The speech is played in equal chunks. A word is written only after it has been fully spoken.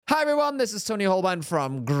Hi everyone, this is Tony Holbein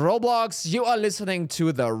from Growblocks. You are listening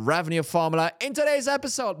to The Revenue Formula. In today's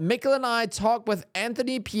episode, Mikkel and I talk with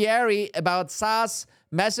Anthony Pierri about SaaS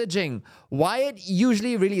messaging, why it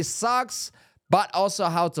usually really sucks, but also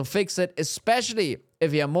how to fix it, especially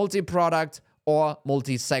if you're multi-product or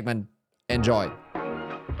multi-segment. Enjoy.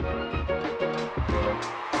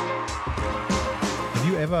 Have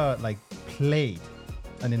you ever played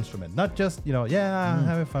an instrument? Not just,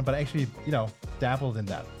 having fun, but actually, dabbled in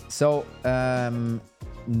that. So,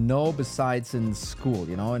 no, besides in school,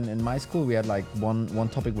 in my school, we had one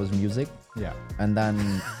topic was music. Yeah. And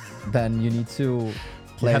then you need to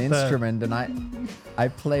play an instrument. And I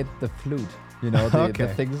played the flute,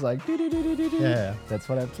 the things like, yeah. That's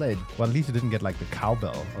what I played. Well, at least you didn't get the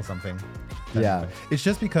cowbell or something. Yeah. Anyway. It's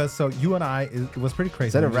just because, so you and I, it was pretty crazy.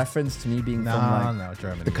 Is that a reference to me being from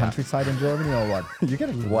Germany, the countryside in Germany or what? You get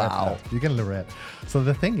a little red. You get a little red. So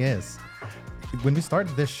the thing is, when we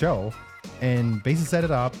started this show and basically set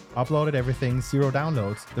it up, uploaded everything, 0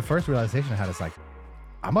 downloads, the first realization I had is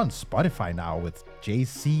I'm on Spotify now with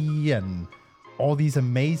JC and all these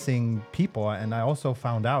amazing people. And I also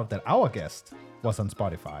found out that our guest was on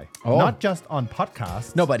Spotify. Oh. Not just on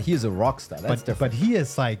podcasts. No, but he's a rock star. That's different. But he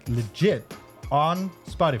is legit on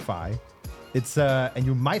Spotify. It's and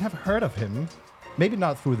you might have heard of him, maybe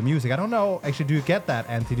not through the music. I don't know. Actually, do you get that,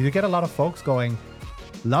 Anthony? Do you get a lot of folks going,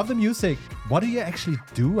 love the music, what do you actually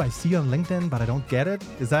do? I see you on LinkedIn, but I don't get it.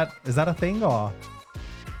 Is that a thing or?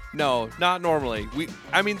 No, not normally.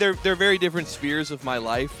 They're very different spheres of my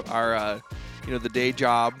life. Our the day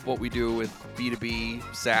job, what we do with B2B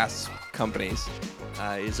SaaS companies,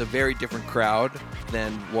 is a very different crowd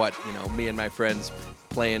than what, me and my friends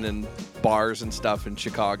playing in bars and stuff in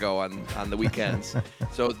Chicago on the weekends.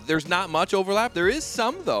 So there's not much overlap. There is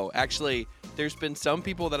some, though. Actually, there's been some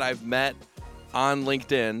people that I've met on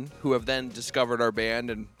LinkedIn who have then discovered our band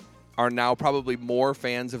and are now probably more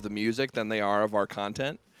fans of the music than they are of our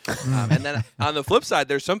content. And then on the flip side,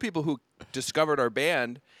 there's some people who discovered our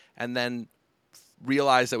band and then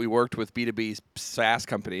realized that we worked with B2B SaaS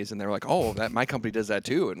companies, and they're like, oh, my company does that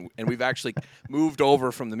too. And we've actually moved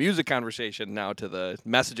over from the music conversation now to the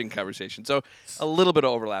messaging conversation. So a little bit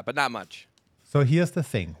of overlap, but not much. So here's the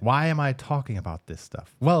thing. Why am I talking about this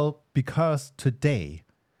stuff? Well, because today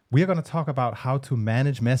we are going to talk about how to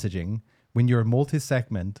manage messaging when you're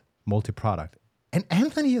multi-segment, multi-product. And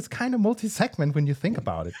Anthony is kind of multi-segment when you think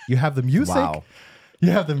about it. You have the music. Wow. You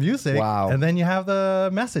have the music, wow. And then you have the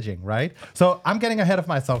messaging, right? So I'm getting ahead of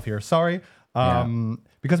myself here. Sorry.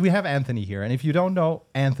 Because we have Anthony here. And if you don't know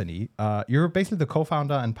Anthony, you're basically the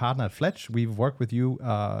co-founder and partner at Fletch. We've worked with you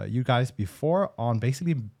guys before on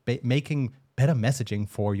basically making better messaging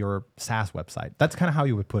for your SaaS website. That's kind of how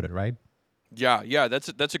you would put it, right? Yeah,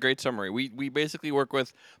 that's a great summary. We basically work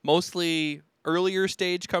with mostly earlier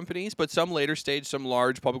stage companies, but some later stage, some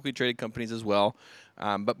large publicly traded companies as well.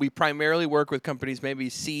 But we primarily work with companies maybe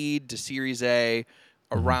seed to Series A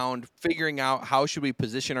around figuring out how should we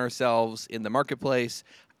position ourselves in the marketplace,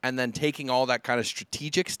 and then taking all that kind of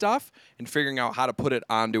strategic stuff and figuring out how to put it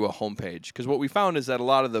onto a homepage. Because what we found is that a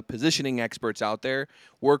lot of the positioning experts out there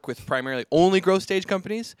work with primarily only growth stage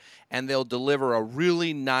companies, and they'll deliver a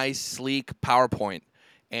really nice, sleek PowerPoint.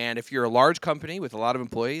 And if you're a large company with a lot of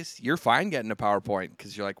employees, you're fine getting a PowerPoint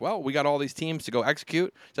because you're like, well, we got all these teams to go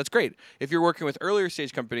execute. So that's great. If you're working with earlier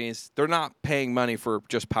stage companies, they're not paying money for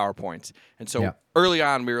just PowerPoints. And so early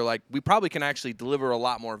on, we were like, we probably can actually deliver a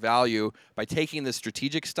lot more value by taking the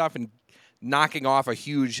strategic stuff and knocking off a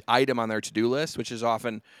huge item on their to-do list, which is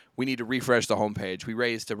often we need to refresh the homepage. We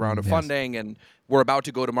raised a round of funding, and we're about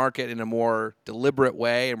to go to market in a more deliberate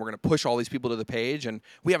way, and we're going to push all these people to the page. And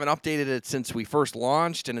we haven't updated it since we first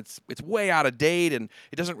launched, and it's way out of date, and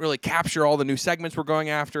it doesn't really capture all the new segments we're going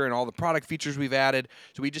after and all the product features we've added.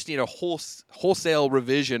 So we just need a wholesale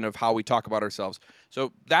revision of how we talk about ourselves.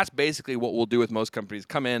 So that's basically what we'll do with most companies.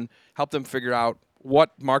 Come in, help them figure out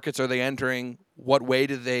what markets are they entering, what way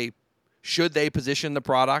should they position the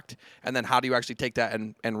product, and then how do you actually take that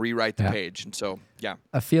and rewrite the page? And so,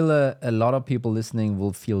 I feel a lot of people listening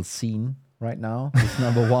will feel seen right now. That's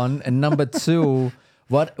number one. And number two,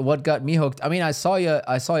 what got me hooked? I mean, I saw your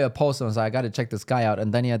post and I was like, I got to check this guy out.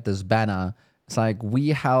 And then you had this banner. It's like, we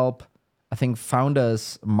help, I think,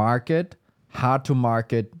 founders market hard to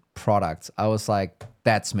market products. I was like,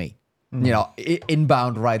 that's me.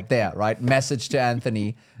 Inbound right there, right? Message to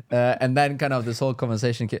Anthony. And then kind of this whole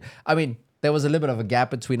conversation. I mean, there was a little bit of a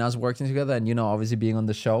gap between us working together and, obviously being on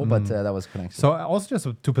the show, but that was connected. So also just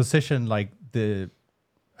to position the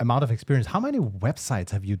amount of experience, how many websites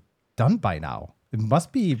have you done by now? It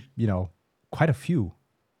must be, quite a few.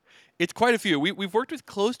 It's quite a few. We've worked with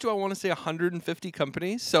close to, I want to say, 150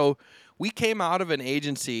 companies. So we came out of an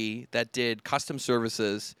agency that did custom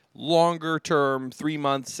services, longer term,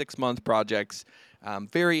 3-month, 6-month projects,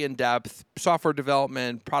 very in-depth software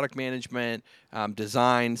development, product management,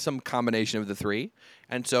 design, some combination of the three.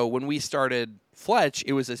 And so when we started Fletch,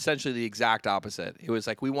 it was essentially the exact opposite. It was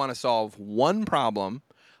like we want to solve one problem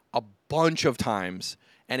a bunch of times,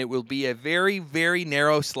 and it will be a very, very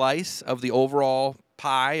narrow slice of the overall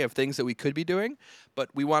pie of things that we could be doing, but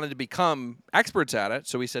we wanted to become experts at it.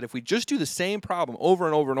 So we said if we just do the same problem over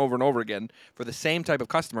and over and over and over again for the same type of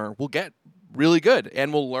customer, we'll get really good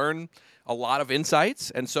and we'll learn a lot of insights.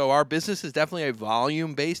 And so our business is definitely a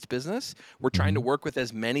volume-based business. We're trying to work with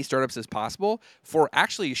as many startups as possible for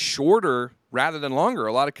actually shorter rather than longer.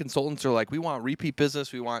 A lot of consultants are like, we want repeat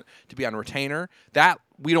business. We want to be on retainer. That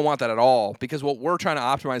we don't want that at all, because what we're trying to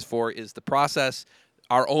optimize for is the process,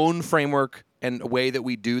 our own framework and a way that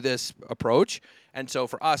we do this approach. And so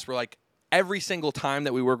for us, we're like, every single time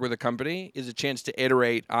that we work with a company is a chance to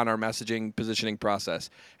iterate on our messaging positioning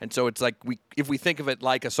process. And so it's like if we think of it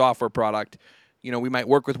like a software product, we might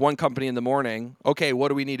work with one company in the morning. Okay, what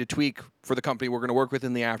do we need to tweak for the company we're going to work with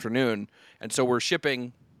in the afternoon? And so we're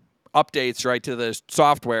shipping updates right to the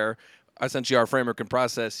software, essentially our framework and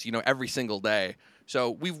process, every single day.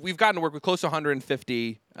 So we've gotten to work with close to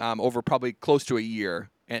 150 over probably close to a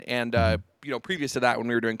year. And previous to that, when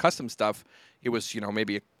we were doing custom stuff, it was,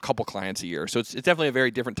 maybe a couple clients a year. So it's definitely a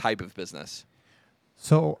very different type of business.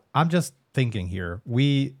 So I'm just thinking here.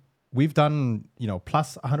 We've done,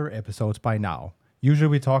 plus 100 episodes by now. Usually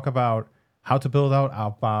we talk about how to build out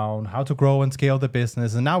outbound, how to grow and scale the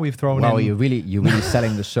business. And now we've thrown in... Wow, you're really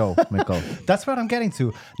selling the show, Mikko. That's what I'm getting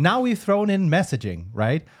to. Now we've thrown in messaging,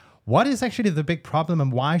 right? What is actually the big problem,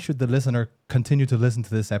 and why should the listener continue to listen to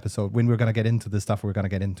this episode when we're going to get into the stuff we're going to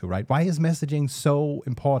get into, right? Why is messaging so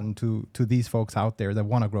important to these folks out there that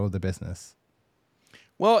want to grow the business?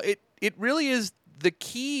 Well, it really is the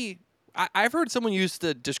key. I've heard someone use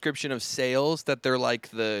the description of sales that they're like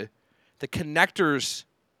the connectors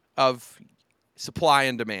of supply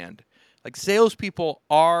and demand. Like salespeople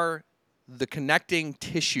are the connecting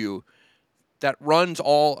tissue that runs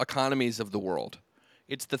all economies of the world.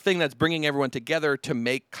 It's the thing that's bringing everyone together to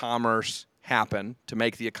make commerce happen, to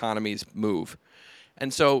make the economies move.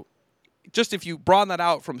 And so just if you broaden that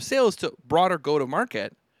out from sales to broader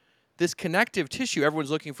go-to-market, this connective tissue,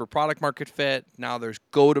 everyone's looking for product market fit. Now there's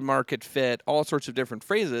go-to-market fit, all sorts of different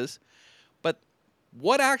phrases. But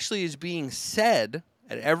what actually is being said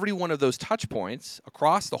at every one of those touch points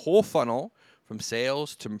across the whole funnel, from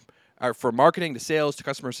sales to, or for marketing to sales to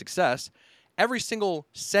customer success, every single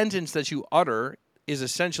sentence that you utter is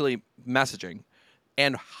essentially messaging,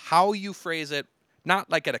 and how you phrase it, not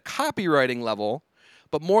like at a copywriting level,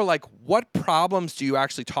 but more like what problems do you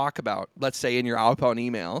actually talk about, let's say in your outbound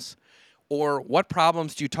emails, or what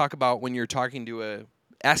problems do you talk about when you're talking to a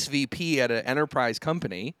SVP at an enterprise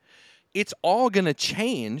company. It's all going to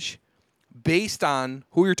change based on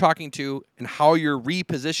who you're talking to and how you're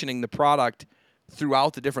repositioning the product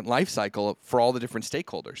throughout the different life cycle for all the different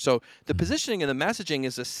stakeholders. So the positioning and the messaging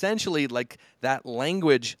is essentially like that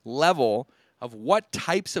language level of what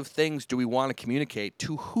types of things do we want to communicate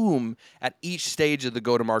to whom at each stage of the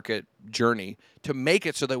go-to-market journey to make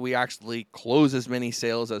it so that we actually close as many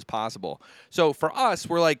sales as possible. So for us,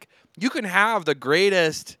 we're like, you can have the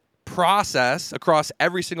greatest process across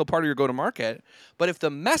every single part of your go-to-market, but if the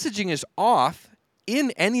messaging is off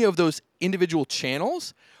in any of those individual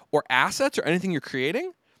channels or assets or anything you're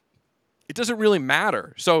creating, it doesn't really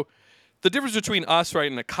matter. So the difference between us,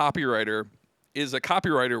 right, and a copywriter is a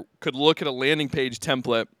copywriter could look at a landing page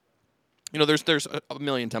template. There's a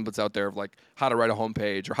million templates out there of like how to write a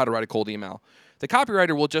homepage or how to write a cold email. The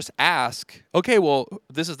copywriter will just ask, okay, well,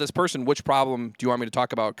 this is this person. Which problem do you want me to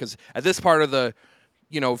talk about? Because at this part of the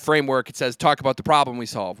framework, it says talk about the problem we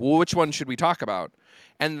solve. Well, which one should we talk about?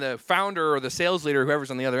 And the founder or the sales leader,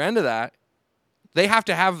 whoever's on the other end of that, they have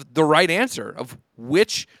to have the right answer of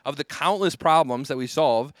which of the countless problems that we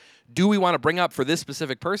solve do we want to bring up for this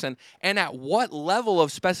specific person, and at what level of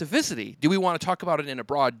specificity? Do we want to talk about it in a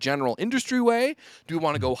broad general industry way? Do we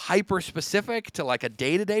want to go hyper-specific to like a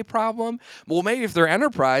day-to-day problem? Well, maybe if they're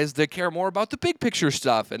enterprise, they care more about the big picture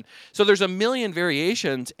stuff. And so there's a million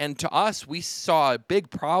variations, and to us, we saw a big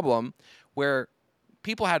problem where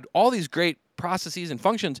people had all these great processes and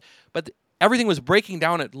functions, but everything was breaking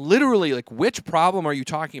down at literally like which problem are you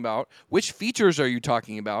talking about? Which features are you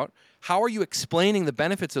talking about? How are you explaining the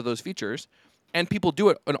benefits of those features? And people do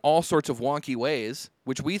it in all sorts of wonky ways,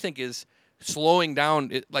 which we think is slowing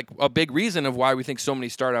down. Like a big reason of why we think so many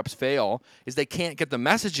startups fail is they can't get the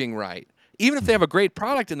messaging right even if they have a great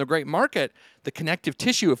product and a great market, the connective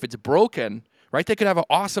tissue, if it's broken, right, they could have an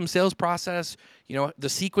awesome sales process. The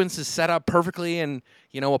sequence is set up perfectly in,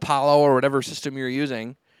 Apollo or whatever system you're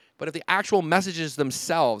using. But if the actual messages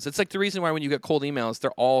themselves, it's like the reason why when you get cold emails,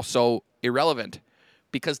 they're all so irrelevant.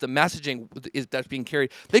 Because the messaging that's being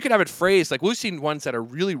carried, they could have it phrased like we've seen ones that are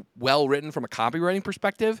really well written from a copywriting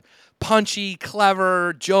perspective, punchy,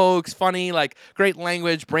 clever, jokes, funny, like great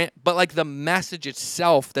language, brand, but like the message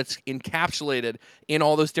itself that's encapsulated in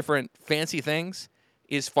all those different fancy things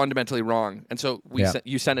is fundamentally wrong, and so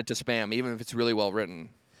you send it to spam even if it's really well written.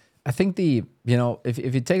 I think if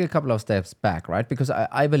you take a couple of steps back, right? Because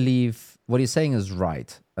I believe what you're saying is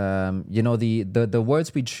right. The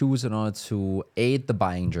words we choose in order to aid the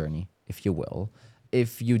buying journey, if you will,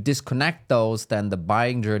 if you disconnect those, then the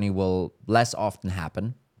buying journey will less often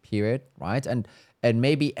happen, period, right? And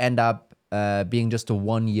maybe end up being just a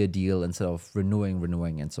 1-year deal instead of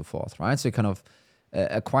renewing, and so forth, right? So you're kind of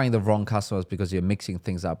acquiring the wrong customers because you're mixing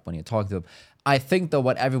things up when you're talking to them. I think that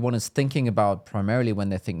what everyone is thinking about primarily when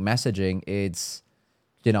they think messaging, it's,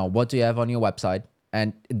 what do you have on your website?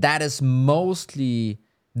 And that is mostly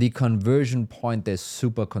the conversion point they're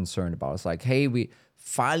super concerned about. It's like, hey, we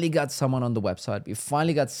finally got someone on the website. We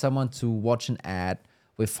finally got someone to watch an ad.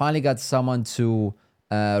 We finally got someone to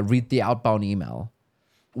read the outbound email.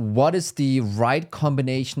 What is the right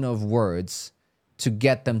combination of words to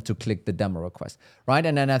get them to click the demo request, right?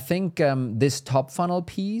 And then I think this top funnel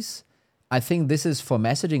piece, I think this is for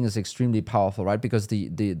messaging is extremely powerful, right? Because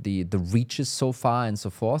the reach is so far and so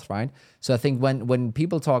forth, right? So I think when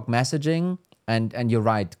people talk messaging, and you're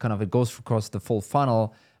right, kind of it goes across the full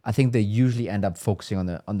funnel, I think they usually end up focusing on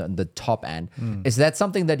the top end. Is that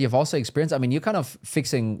something that you've also experienced? I mean, you're kind of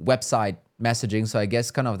fixing website messaging, so I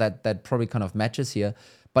guess kind of that probably kind of matches here.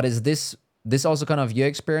 But is this also kind of your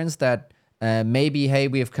experience that maybe, hey,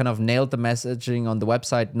 we have kind of nailed the messaging on the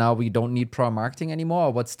website. Now we don't need pro marketing anymore.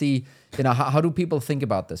 Or what's the, how do people think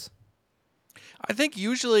about this? I think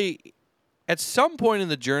usually at some point in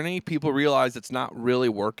the journey, people realize it's not really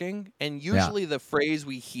working. And usually the phrase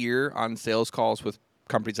we hear on sales calls with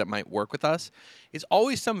companies that might work with us is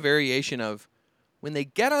always some variation of when they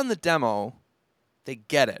get on the demo, they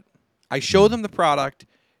get it. I show them the product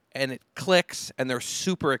and it clicks and they're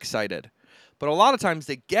super excited. But a lot of times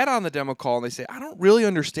they get on the demo call and they say, I don't really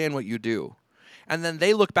understand what you do. And then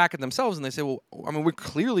they look back at themselves and they say, well, I mean, we're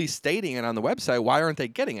clearly stating it on the website. Why aren't they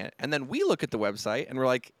getting it? And then we look at the website and we're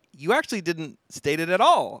like, you actually didn't state it at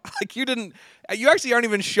all. Like you actually aren't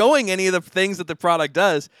even showing any of the things that the product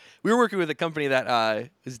does. We were working with a company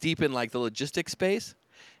that is deep in like the logistics space.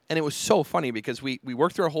 And it was so funny because we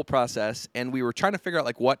worked through our whole process and we were trying to figure out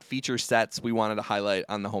like what feature sets we wanted to highlight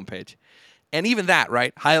on the homepage. And even that,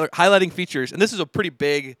 right? Highlighting features. And this is a pretty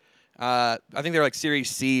big, I think they're like Series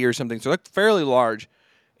C or something. So they're fairly large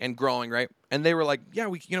and growing, right? And they were like, yeah,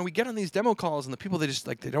 we get on these demo calls and the people, they just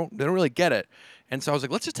like, they don't really get it. And so I was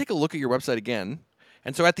like, let's just take a look at your website again.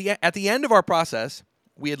 And so at the end of our process,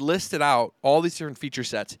 we had listed out all these different feature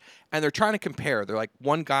sets and they're trying to compare. They're like,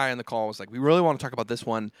 one guy on the call was like, we really want to talk about this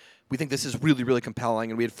one. We think this is really, really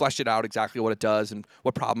compelling. And we had fleshed it out exactly what it does and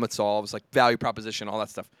what problem it solves, like value proposition, all that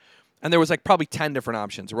stuff. And there was like probably 10 different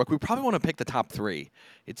options. We're like, we probably want to pick the top 3.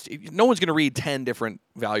 No one's going to read 10 different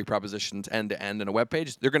value propositions end to end in a web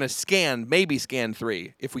page. They're going to maybe scan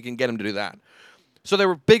 3 if we can get them to do that. So there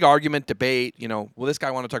were big argument, debate, well, this guy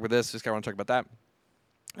want to talk about this guy want to talk about that.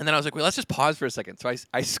 And then I was like, well, let's just pause for a second. So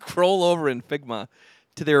I scroll over in Figma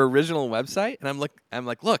to their original website, and I'm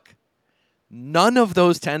like, look, none of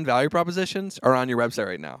those 10 value propositions are on your website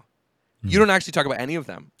right now. You don't actually talk about any of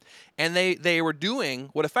them. And they were doing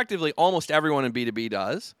what effectively almost everyone in B2B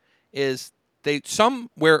does is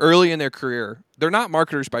somewhere early in their career, they're not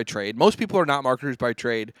marketers by trade. Most people are not marketers by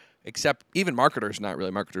trade, except even marketers not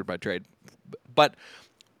really marketers by trade. But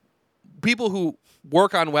people who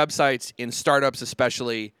work on websites in startups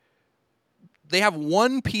especially, they have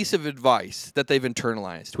one piece of advice that they've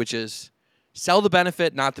internalized, which is sell the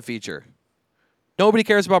benefit, not the feature. Nobody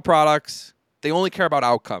cares about products. They only care about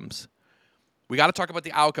outcomes. We got to talk about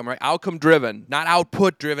the outcome, right? Outcome driven, not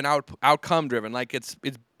output driven, outcome driven. Like it's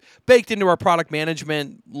baked into our product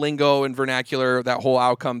management lingo and vernacular, that whole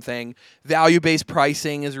outcome thing. Value-based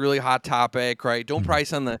pricing is a really hot topic, right? Don't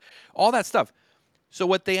price on all that stuff. So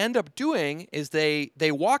what they end up doing is they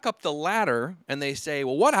walk up the ladder and they say,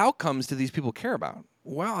 well, what outcomes do these people care about?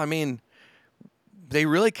 Well, I mean, they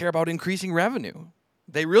really care about increasing revenue.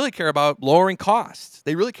 They really care about lowering costs.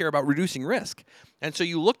 They really care about reducing risk. And so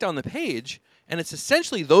you look down the page and it's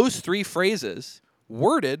essentially those 3 phrases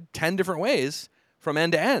worded 10 different ways from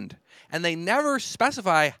end to end. And they never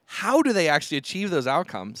specify how do they actually achieve those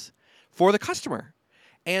outcomes for the customer.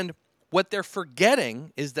 And what they're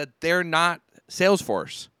forgetting is that they're not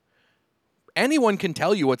Salesforce. Anyone can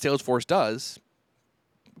tell you what Salesforce does,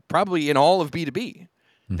 probably in all of B2B.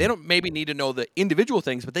 They don't maybe need to know the individual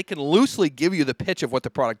things, but they can loosely give you the pitch of what the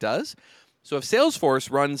product does. So if Salesforce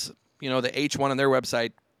runs, the H1 on their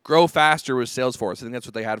website, grow faster with Salesforce, I think that's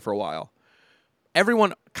what they had for a while.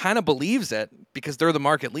 Everyone kind of believes it because they're the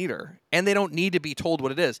market leader, and they don't need to be told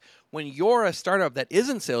what it is. When you're a startup that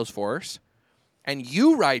isn't Salesforce, and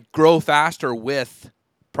you write grow faster with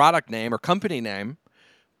product name or company name,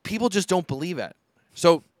 people just don't believe it.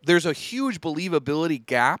 So there's a huge believability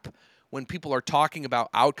gap when people are talking about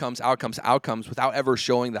outcomes without ever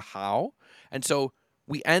showing the how. And so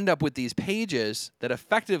we end up with these pages that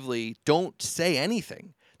effectively don't say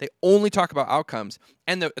anything. They only talk about outcomes.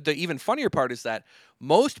 And the even funnier part is that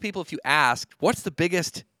most people, if you ask, what's the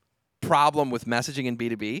biggest problem with messaging in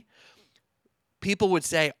B2B? People would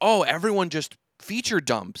say, oh, everyone just feature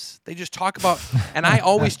dumps. They just talk about, and I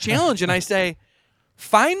always challenge and I say,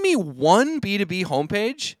 find me one B2B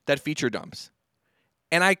homepage that feature dumps.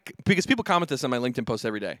 And because people comment this on my LinkedIn posts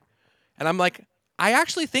every day. And I'm like, I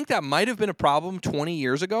actually think that might have been a problem 20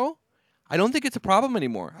 years ago. I don't think it's a problem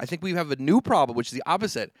anymore. I think we have a new problem, which is the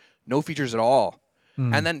opposite. No features at all.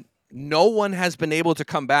 And then no one has been able to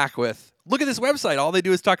come back with, look at this website. All they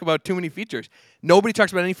do is talk about too many features. Nobody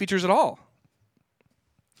talks about any features at all.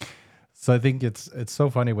 So I think it's so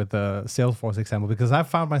funny with the Salesforce example, because I've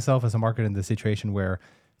found myself as a marketer in this situation where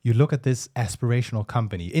you look at this aspirational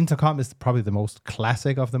company. Intercom is probably the most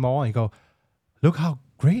classic of them all. And you go, look how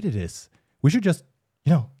great it is. We should just,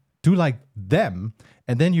 do like them.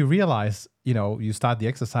 And then you realize, you start the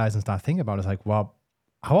exercise and start thinking about it. It's like, well,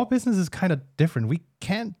 our business is kind of different. We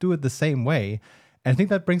can't do it the same way. And I think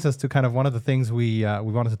that brings us to kind of one of the things we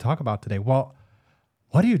wanted to talk about today. Well,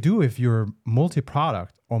 what do you do if you're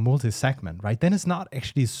multi-product or multi-segment, right? Then it's not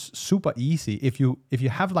actually super easy. If you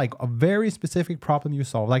have like a very specific problem you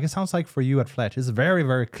solve, like it sounds like for you at Fletch, it's very,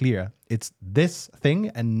 very clear. It's this thing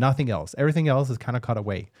and nothing else. Everything else is kind of cut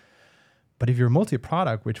away. But if you're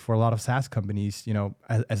multi-product, which for a lot of SaaS companies,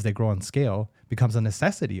 as they grow and scale, becomes a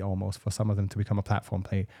necessity almost for some of them to become a platform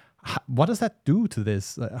play. What does that do to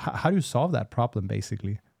this? How do you solve that problem,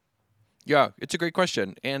 basically? Yeah, it's a great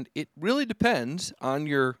question. And it really depends on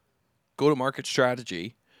your go-to-market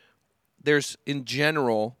strategy. There's, in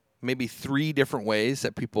general, maybe 3 different ways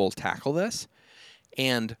that people tackle this.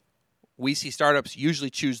 And we see startups usually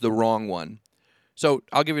choose the wrong one. So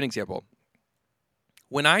I'll give you an example.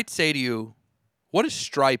 When I say to you, what is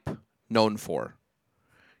Stripe known for?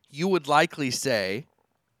 You would likely say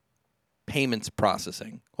payments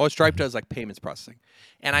processing. Oh, Stripe does like payments processing.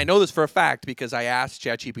 And I know this for a fact because I asked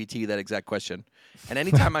ChatGPT that exact question. And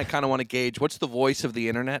anytime I kind of want to gauge what's the voice of the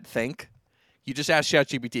internet think, you just ask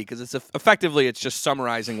ChatGPT because it's effectively it's just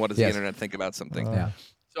summarizing what does the internet think about something.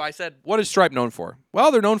 So I said, what is Stripe known for?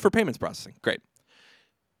 Well, they're known for payments processing. Great.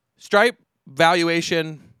 Stripe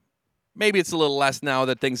valuation, maybe it's a little less now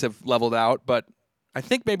that things have leveled out, but I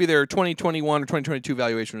think maybe their 2021 or 2022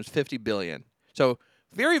 valuation was $50 billion. So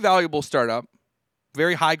very valuable startup,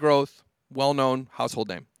 very high growth, well-known household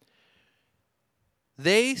name.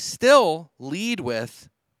 They still lead with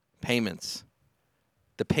payments,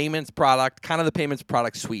 the payments product, kind of the payments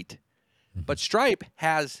product suite. But Stripe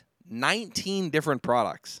has 19 different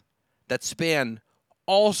products that span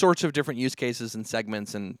all sorts of different use cases and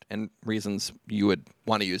segments and reasons you would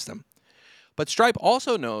want to use them. But Stripe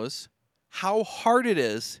also knows how hard it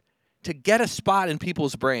is to get a spot in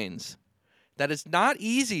people's brains that it's not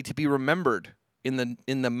easy to be remembered in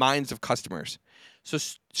the minds of customers. So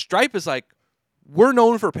Stripe is like, we're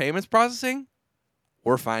known for payments processing.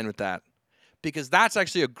 We're fine with that because that's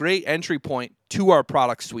actually a great entry point to our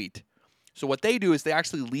product suite. So what they do is they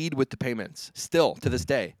actually lead with the payments still to this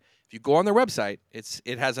day. If you go on their website,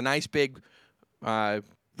 it has a nice big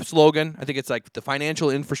slogan. I think it's like the financial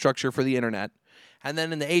infrastructure for the internet. And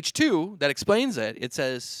then in the H2 that explains it, it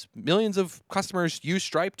says millions of customers use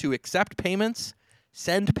Stripe to accept payments,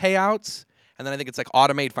 send payouts, and then I think it's like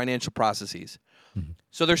automate financial processes.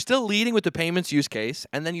 So they're still leading with the payments use case,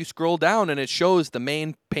 and then you scroll down and it shows the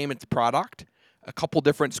main payments product, a couple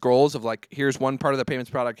different scrolls of like, here's one part of the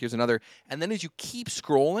payments product, here's another. And then as you keep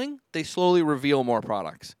scrolling, they slowly reveal more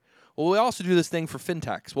products. Well, we also do this thing for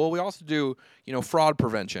fintechs. Well, we also do, fraud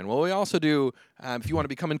prevention. Well, we also do, if you want to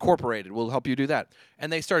become incorporated, we'll help you do that.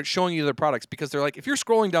 And they start showing you their products because they're like, if you're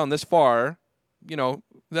scrolling down this far,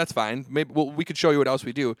 that's fine. Maybe we could show you what else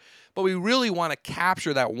we do. But we really want to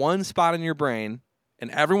capture that one spot in your brain. And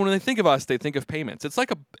everyone, when they think of us, they think of payments. It's like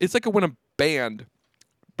when a band,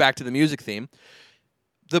 back to the music theme,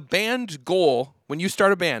 the band's goal, when you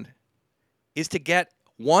start a band, is to get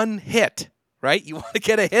one hit, right? You want to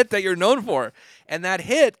get a hit that you're known for. And that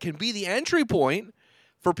hit can be the entry point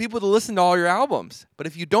for people to listen to all your albums. But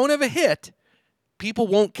if you don't have a hit, people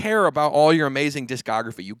won't care about all your amazing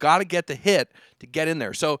discography. You got to get the hit to get in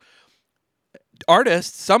there. So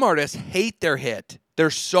some artists hate their hit. They're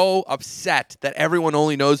so upset that everyone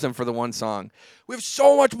only knows them for the one song. We have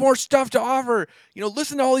so much more stuff to offer.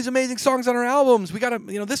 Listen to all these amazing songs on our albums. We got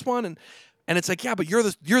to, this one. And it's like, yeah, but you're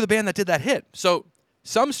the band that did that hit. So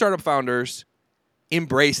some startup founders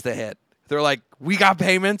embrace the hit. They're like, we got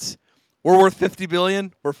payments. We're worth $50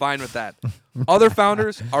 billion. We're fine with that. Other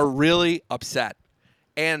founders are really upset.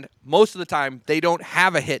 And most of the time, they don't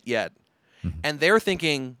have a hit yet. And they're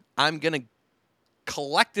thinking, I'm going to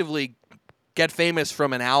collectively get famous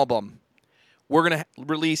from an album. We're going to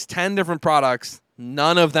release 10 different products.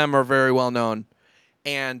 None of them are very well known.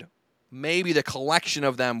 And maybe the collection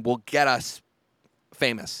of them will get us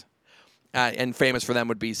famous. And famous for them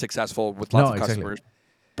would be successful with lots of customers.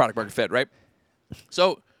 Product market fit, right?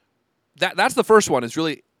 So that's the first one, is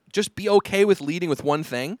really just be okay with leading with one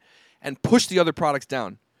thing and push the other products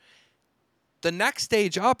down. The next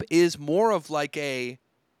stage up is more of like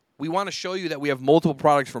we want to show you that we have multiple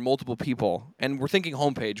products for multiple people. And we're thinking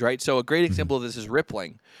homepage, right? So a great example of this is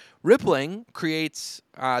Rippling. Rippling creates,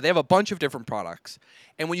 they have a bunch of different products.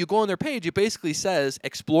 And when you go on their page, it basically says,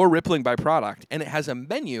 explore Rippling by product. And it has a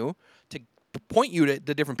menu to point you to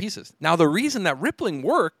the different pieces. Now, the reason that Rippling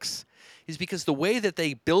works is because the way that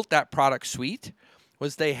they built that product suite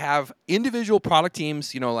was they have individual product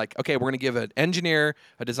teams, like, okay, we're going to give an engineer,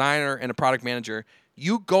 a designer, and a product manager.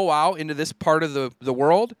 You go out into this part of the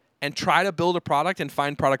world and try to build a product and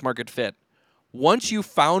find product market fit. Once you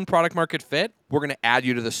found product market fit, we're going to add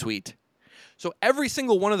you to the suite. So every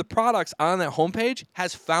single one of the products on that homepage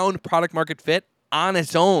has found product market fit on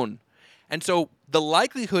its own. And so the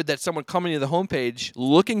likelihood that someone coming to the homepage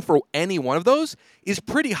looking for any one of those is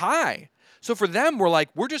pretty high. So for them,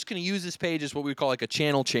 we're just going to use this page as what we call like a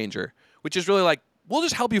channel changer, which is really like, we'll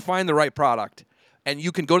just help you find the right product. And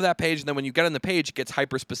you can go to that page, and then when you get on the page, it gets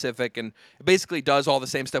hyper-specific, and it basically does all the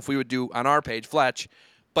same stuff we would do on our page, Fletch,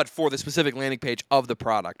 but for the specific landing page of the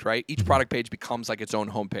product, right? Each product page becomes like its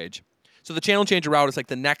own homepage. So the channel changer route is like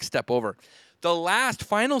the next step over. The last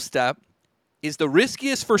final step is the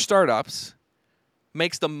riskiest for startups,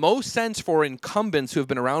 makes the most sense for incumbents who have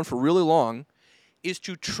been around for really long, is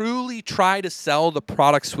to truly try to sell the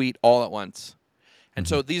product suite all at once. And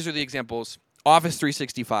so these are the examples. Office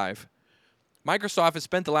 365. Microsoft has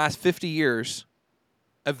spent the last 50 years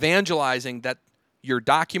evangelizing that your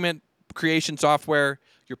document creation software,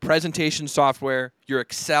 your presentation software, your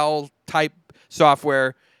Excel type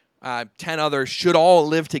software, 10 others should all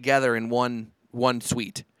live together in one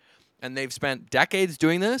suite. And they've spent decades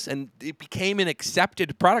doing this, and it became an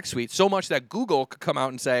accepted product suite, so much that Google could come out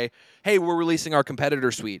and say, hey, we're releasing our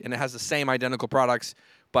competitor suite, and it has the same identical products,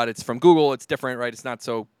 but it's from Google, it's different, right? It's not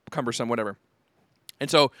so cumbersome, whatever. And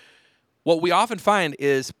so what we often find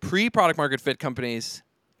is pre-product market fit companies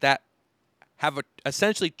that have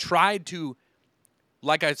essentially tried to,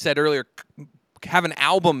 like I said earlier, have an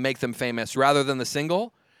album make them famous rather than the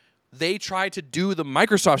single. They try to do the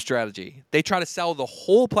Microsoft strategy. They try to sell the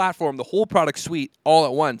whole platform, the whole product suite all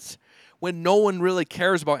at once, when no one really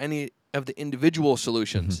cares about any of the individual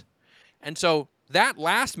solutions. And so that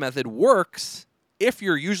last method works if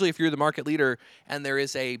you're the market leader and there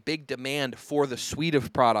is a big demand for the suite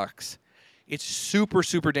of products. It's super,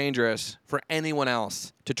 super dangerous for anyone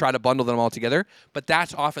else to try to bundle them all together. But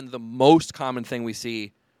that's often the most common thing we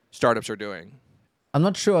see startups are doing. I'm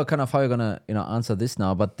not sure kind of how you're gonna answer this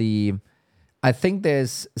now, but I think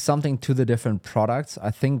there's something to the different products.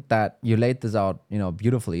 I think that you laid this out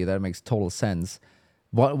beautifully. That makes total sense.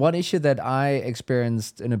 One issue that I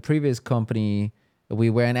experienced in a previous company, we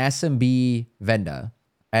were an SMB vendor,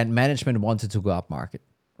 and management wanted to go up market,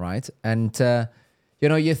 right? And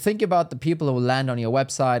you think about the people who land on your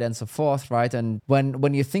website and so forth, right? And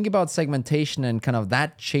when you think about segmentation and kind of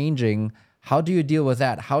that changing, how do you deal with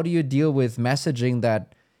that? How do you deal with messaging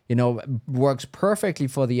that, works perfectly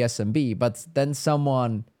for the SMB, but then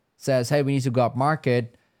someone says, hey, we need to go up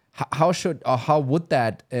market. How would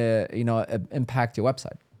that, impact your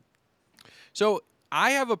website? So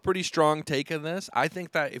I have a pretty strong take on this. I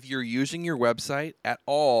think that if you're using your website at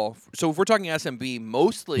all, so if we're talking SMB,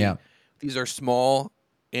 mostly these are small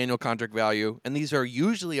annual contract value, and these are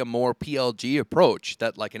usually a more PLG approach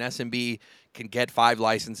that like an SMB can get 5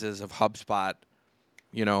 licenses of HubSpot,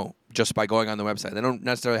 just by going on the website. They don't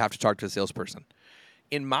necessarily have to talk to a salesperson.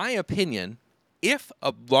 In my opinion, if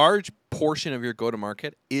a large portion of your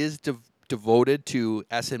go-to-market is devoted to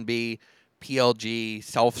SMB, PLG,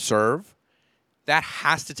 self-serve, that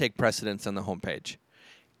has to take precedence on the homepage.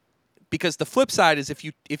 Because the flip side is if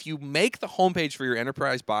you make the homepage for your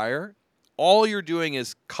enterprise buyer, all you're doing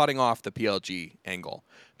is cutting off the PLG angle.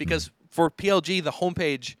 Because for PLG, the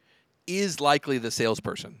homepage is likely the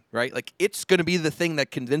salesperson, right? Like it's going to be the thing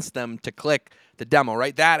that convinced them to click the demo,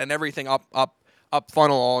 right? That and everything up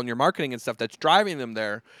funnel all in your marketing and stuff that's driving them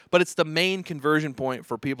there. But it's the main conversion point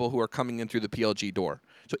for people who are coming in through the PLG door.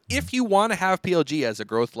 So if you want to have PLG as a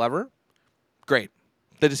growth lever, great.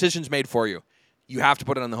 The decision's made for you. You have to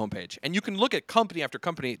put it on the homepage. And you can look at company after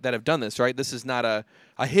company that have done this, right? This is not a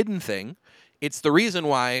hidden thing. It's the reason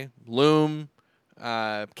why Loom,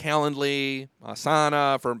 Calendly,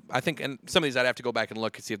 Asana, I think, and some of these I'd have to go back and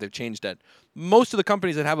look and see if they've changed it. Most of the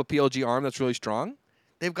companies that have a PLG arm that's really strong,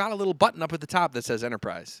 they've got a little button up at the top that says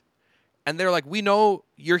enterprise. And they're like, we know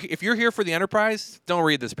if you're here for the enterprise, don't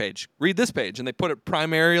read this page. Read this page. And they put it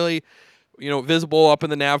primarily, visible up in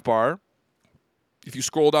the nav bar. If you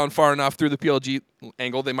scroll down far enough through the PLG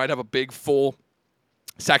angle, they might have a big full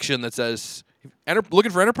section that says,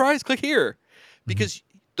 looking for enterprise? Click here. Because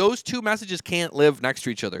those two messages can't live next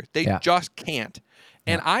to each other. They just can't.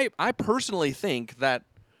 And I personally think that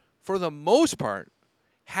for the most part,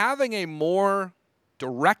 having a more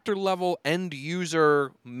director level end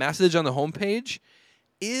user message on the homepage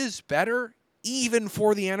is better even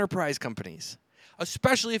for the enterprise companies,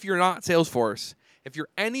 especially if you're not Salesforce. If you're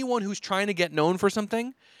anyone who's trying to get known for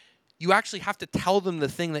something, you actually have to tell them the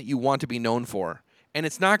thing that you want to be known for. And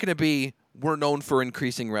it's not going to be, we're known for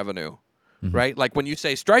increasing revenue, right? Like when you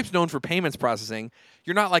say Stripe's known for payments processing,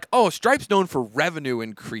 you're not like, oh, Stripe's known for revenue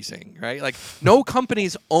increasing, right? Like no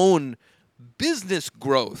companies own business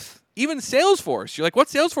growth. Even Salesforce, you're like,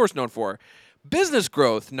 what's Salesforce known for? Business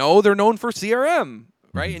growth. No, they're known for CRM.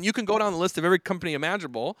 Right? And you can go down the list of every company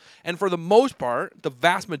imaginable, and for the most part, the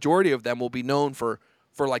vast majority of them will be known for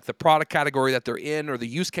like the product category that they're in or the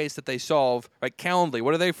use case that they solve. Like Calendly,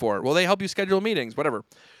 what are they for? Well, they help you schedule meetings, whatever.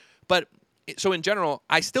 But so in general,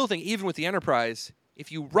 I still think even with the enterprise,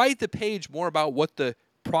 if you write the page more about what the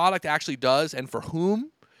product actually does and for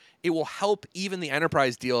whom, it will help even the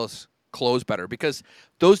enterprise deals close better, because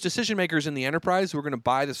those decision makers in the enterprise who are going to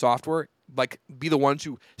buy the software, like be the ones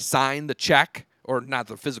who sign the check, or not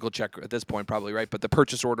the physical check at this point probably, right? But the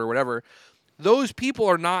purchase order or whatever, those people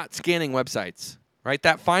are not scanning websites, right?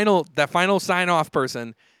 That final sign-off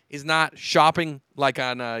person is not shopping like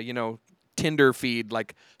on a, Tinder feed,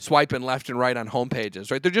 like swiping left and right on homepages,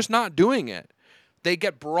 right? They're just not doing it. They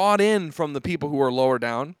get brought in from the people who are lower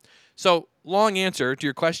down. So long answer to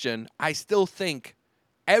your question, I still think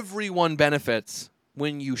everyone benefits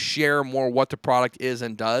when you share more what the product is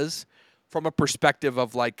and does from a perspective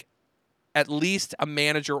of like, at least a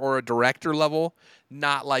manager or a director level,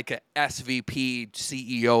 not like a SVP,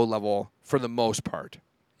 CEO level for the most part.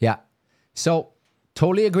 Yeah. So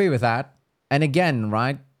totally agree with that. And again,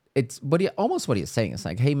 right, it's what you're saying. It's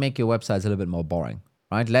like, hey, make your websites a little bit more boring,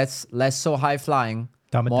 right? Less so high flying,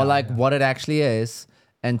 more like what it actually is,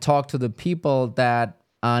 and talk to the people that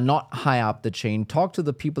are not high up the chain. Talk to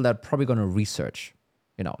the people that are probably going to research,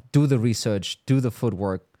 do the research, do the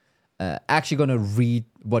footwork, actually going to read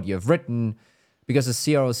what you've written, because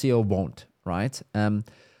the CRO CEO won't, right?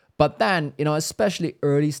 But then, especially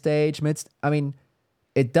early stage,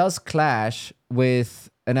 it does clash with,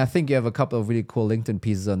 and I think you have a couple of really cool LinkedIn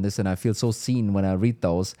pieces on this, and I feel so seen when I read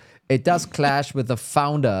those. It does clash with the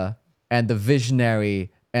founder and the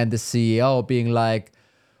visionary and the CEO being like,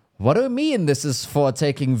 what do you mean this is for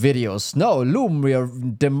taking videos? No, Loom, we are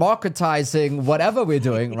democratizing whatever we're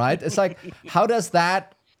doing, right? It's like, how does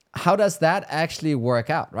that actually work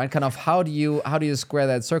out, right? Kind of how do you square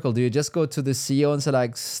that circle? Do you just go to the CEO and say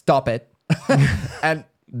like, stop it, and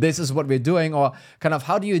this is what we're doing, or kind of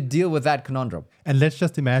how do you deal with that conundrum? And let's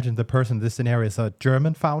just imagine the person in this scenario is a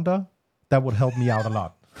German founder. That would help me out a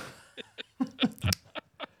lot.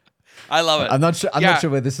 I love it. I'm not sure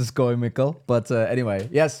where this is going, Mikkel, but anyway,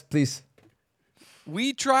 yes, please.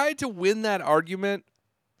 We tried to win that argument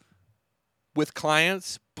with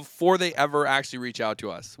clients before they ever actually reach out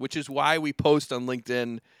to us, which is why we post on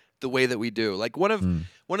LinkedIn the way that we do. Like one of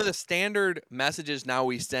the standard messages now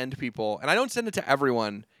we send people, and I don't send it to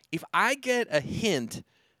everyone. If I get a hint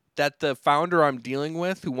that the founder I'm dealing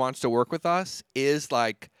with who wants to work with us is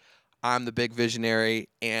like, I'm the big visionary,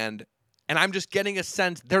 and I'm just getting a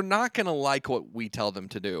sense they're not going to like what we tell them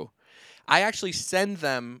to do, I actually send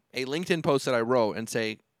them a LinkedIn post that I wrote and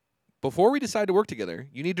say, before we decide to work together,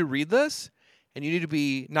 you need to read this, and you need to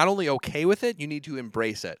be not only okay with it, you need to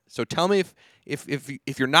embrace it. So tell me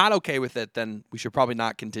if you're not okay with it, then we should probably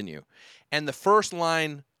not continue. And the first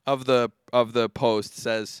line of the post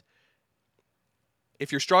says,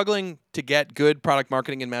 if you're struggling to get good product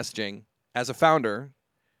marketing and messaging as a founder,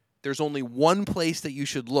 there's only one place that you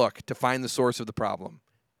should look to find the source of the problem: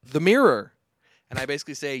 the mirror. And I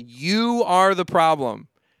basically say, you are the problem.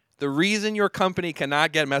 The reason your company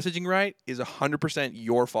cannot get messaging right is 100%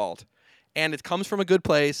 your fault. And it comes from a good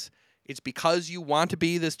place. It's because you want to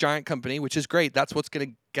be this giant company, which is great. That's what's going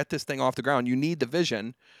to get this thing off the ground. You need the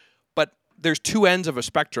vision. But there's two ends of a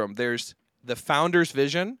spectrum. There's the founder's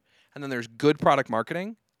vision, and then there's good product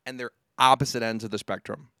marketing, and they're opposite ends of the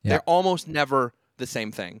spectrum. Yeah. They're almost never the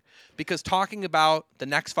same thing. Because talking about the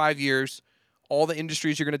next 5 years, all the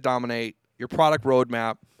industries you're going to dominate, your product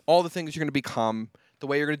roadmap, all the things you're going to become, the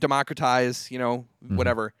way you're going to democratize,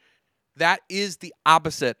 whatever, that is the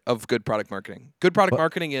opposite of good product marketing. Good product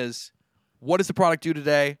marketing is, what does the product do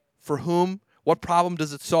today? For whom? What problem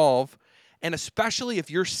does it solve? And especially if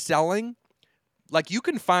you're selling, like, you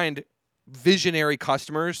can find visionary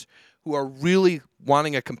customers who are really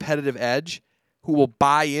wanting a competitive edge, who will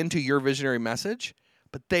buy into your visionary message,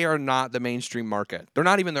 but they are not the mainstream market. They're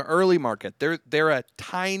not even the early market. They're a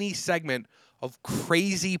tiny segment of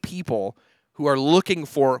crazy people who are looking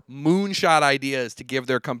for moonshot ideas to give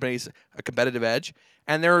their companies a competitive edge.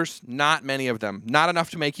 And there's not many of them, not enough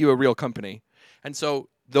to make you a real company. And so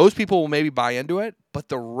those people will maybe buy into it, but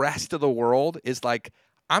the rest of the world is like,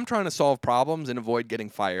 I'm trying to solve problems and avoid getting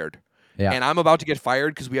fired. Yeah. And I'm about to get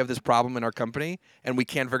fired because we have this problem in our company and we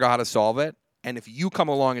can't figure out how to solve it. And if you come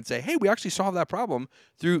along and say, hey, we actually solved that problem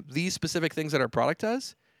through these specific things that our product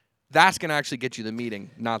does, that's going to actually get you the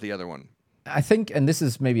meeting, not the other one. I think, and this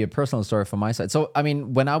is maybe a personal story from my side. So, I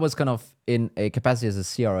mean, when I was kind of in a capacity as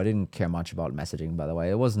a CRO, I didn't care much about messaging, by the way.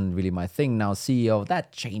 It wasn't really my thing. Now, CEO,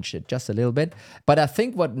 that changed it just a little bit. But I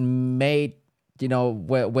think what made,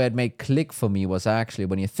 where it made click for me was actually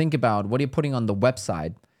when you think about what you're putting on the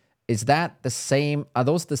website, is that the same, are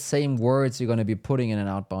those the same words you're going to be putting in an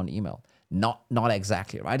outbound email? Not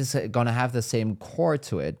exactly, right? It's going to have the same core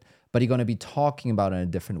to it, but you're going to be talking about it in a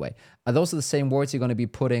different way. Are those the same words you're going to be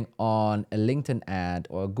putting on a LinkedIn ad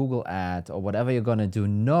or a Google ad or whatever you're going to do?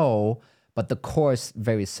 No, but the core is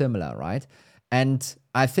very similar, right? And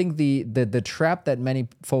I think the trap that many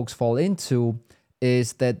folks fall into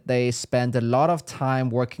is that they spend a lot of time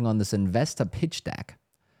working on this investor pitch deck,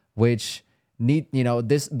 which need,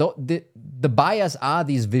 the buyers are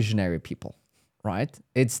these visionary people, right?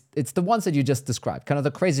 It's the ones that you just described, kind of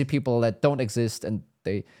the crazy people that don't exist, and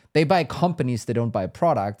they buy companies, they don't buy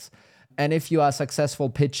products. And if you are successful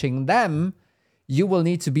pitching them, you will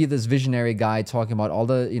need to be this visionary guy talking about all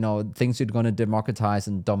the things you're going to democratize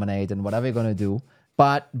and dominate and whatever you're going to do.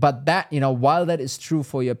 But that, while that is true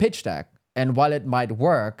for your pitch deck, and while it might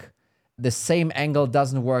work, the same angle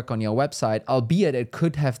doesn't work on your website, albeit it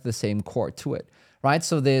could have the same core to it, right?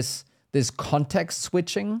 So this context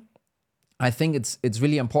switching, I think it's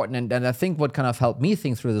really important. And I think what kind of helped me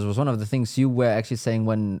think through this was one of the things you were actually saying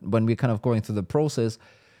when we're kind of going through the process.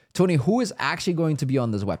 Tony, who is actually going to be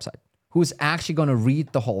on this website? Who's actually going to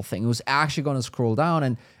read the whole thing? Who's actually going to scroll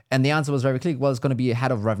down? And the answer was very clear. Well, it's going to be a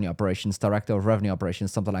head of revenue operations, director of revenue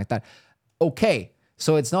operations, something like that. Okay,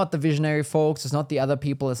 so it's not the visionary folks. It's not the other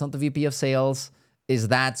people. It's not the VP of sales. Is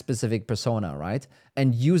that specific persona, right?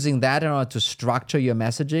 And using that in order to structure your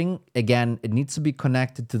messaging, again, it needs to be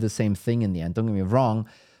connected to the same thing in the end. Don't get me wrong.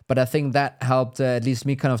 But I think that helped at least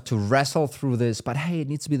me kind of to wrestle through this. But hey, it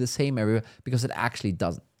needs to be the same area because it actually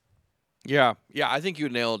doesn't. Yeah, I think you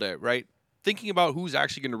nailed it, right? Thinking about who's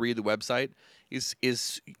actually going to read the website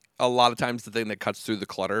is a lot of times the thing that cuts through the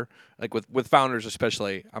clutter. Like with founders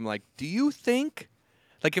especially, I'm like, do you think,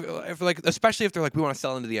 like if especially if they're like, we want to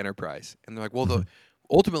sell into the enterprise, and they're like, well,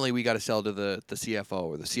 ultimately we got to sell to the CFO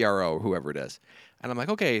or the CRO or whoever it is, and I'm like,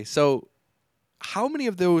 okay, so how many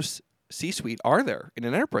of those C-suite are there in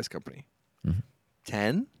an enterprise company?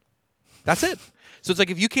 10? That's it. So it's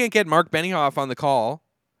like, if you can't get Mark Benioff on the call,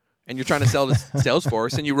 and you're trying to sell to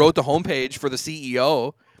Salesforce, and you wrote the homepage for the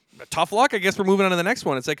CEO, tough luck. I guess we're moving on to the next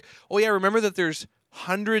one. It's like, oh yeah, remember that there's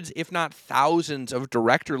hundreds, if not thousands, of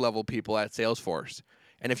director level people at Salesforce.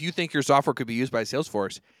 And if you think your software could be used by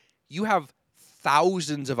Salesforce, you have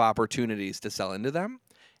thousands of opportunities to sell into them.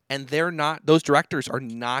 And those directors are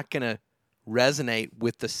not going to resonate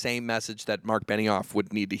with the same message that Mark Benioff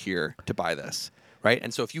would need to hear to buy this. Right?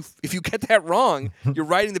 And so if you get that wrong, you're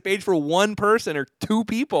writing the page for one person or two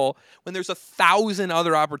people when there's 1,000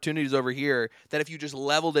 other opportunities over here that if you just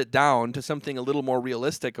leveled it down to something a little more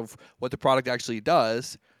realistic of what the product actually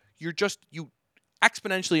does, you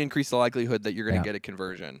exponentially increase the likelihood that you're going to get a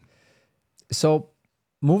conversion. So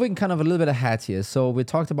moving kind of a little bit ahead here. So we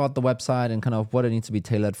talked about the website and kind of what it needs to be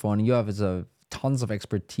tailored for. And you have as a tons of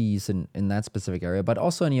expertise in that specific area. But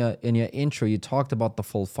also in your intro, you talked about the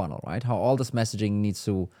full funnel, right? How all this messaging needs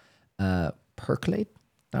to percolate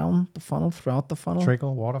down the funnel, throughout the funnel.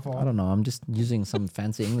 Trickle, waterfall. I don't know. I'm just using some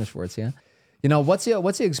fancy English words here. What's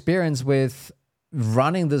your experience with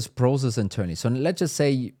running this process internally? So let's just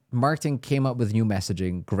say marketing came up with new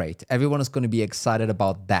messaging. Great. Everyone is going to be excited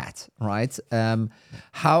about that, right?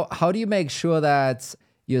 How do you make sure that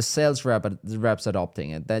your sales reps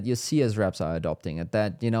adopting it, that your CS reps are adopting it,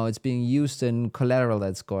 that it's being used in collateral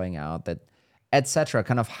that's going out, that etc.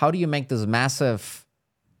 Kind of how do you make this massive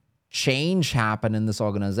change happen in this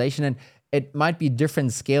organization? And it might be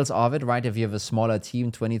different scales of it, right? If you have a smaller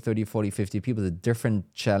team, 20, 30, 40, 50 people, it's a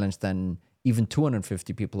different challenge than even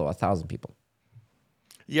 250 people or 1,000 people.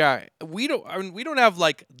 Yeah, we don't have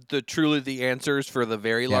like the answers for the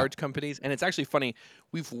very large companies. And it's actually funny.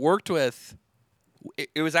 We've worked with,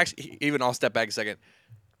 it was actually, even I'll step back a second.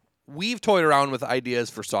 We've toyed around with ideas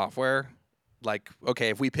for software. Like, okay,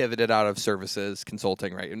 if we pivoted out of services,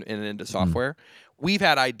 consulting, right, and into software, we've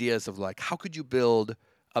had ideas of like, how could you build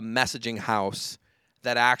a messaging house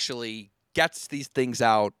that actually gets these things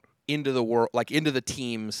out into the world, like into the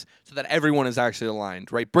teams, so that everyone is actually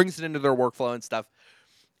aligned, right? Brings it into their workflow and stuff.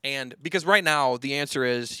 And because right now the answer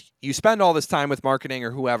is you spend all this time with marketing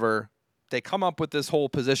or whoever, they come up with this whole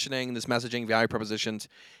positioning, this messaging, value propositions,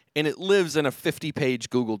 and it lives in a 50-page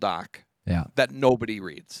Google Doc that nobody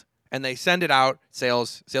reads. And they send it out,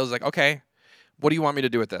 sales is like, okay, what do you want me to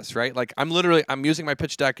do with this, right? Like I'm using my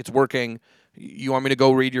pitch deck, it's working. You want me to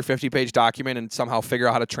go read your 50-page document and somehow figure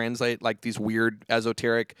out how to translate like these weird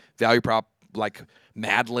esoteric value prop like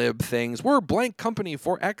Mad Lib things? We're a blank company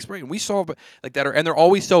for X, right? And we solve like that, and they're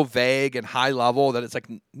always so vague and high level that it's like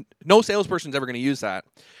no salesperson's ever going to use that.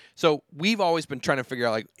 So we've always been trying to figure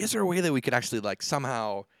out like, is there a way that we could actually like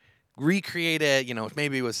somehow recreate it?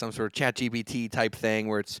 Maybe with some sort of ChatGPT type thing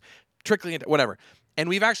where it's trickling into whatever. And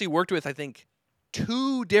we've actually worked with, I think,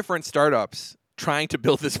 2 different startups trying to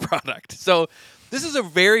build this product. So this is a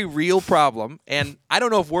very real problem, and I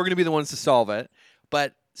don't know if we're going to be the ones to solve it,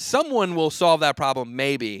 but someone will solve that problem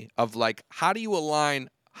maybe of like, how do you align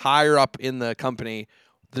higher up in the company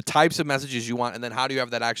the types of messages you want, and then how do you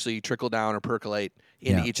have that actually trickle down or percolate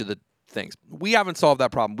into each of the things? We haven't solved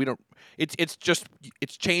that problem. We don't. It's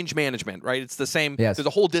change management, right? It's the same. Yes. There's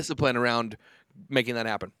a whole discipline around making that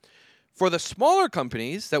happen. For the smaller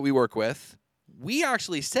companies that we work with, we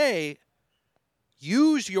actually say,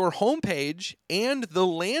 use your homepage and the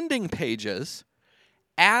landing pages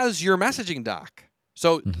as your messaging doc.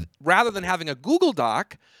 So rather than having a Google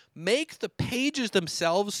Doc, make the pages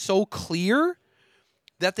themselves so clear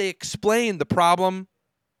that they explain the problem,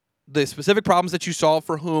 the specific problems that you solve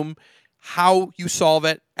for whom, how you solve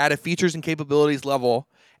it at a features and capabilities level.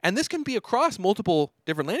 And this can be across multiple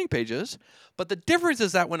different landing pages. But the difference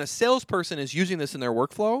is that when a salesperson is using this in their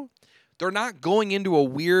workflow, they're not going into a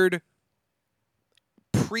weird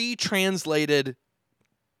pre-translated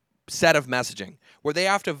set of messaging where they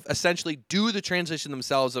have to essentially do the translation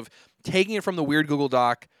themselves of taking it from the weird Google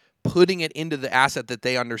Doc, putting it into the asset that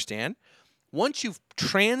they understand. Once you've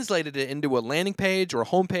translated it into a landing page or a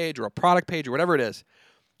home page or a product page or whatever it is,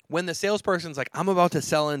 when the salesperson's like, I'm about to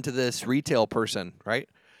sell into this retail person, right?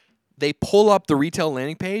 They pull up the retail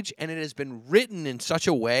landing page and it has been written in such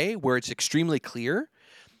a way where it's extremely clear.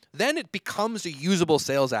 Then it becomes a usable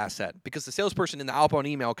sales asset because the salesperson in the outbound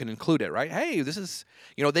email can include it, right? Hey, this is,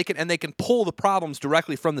 they can pull the problems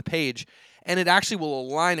directly from the page, and it actually will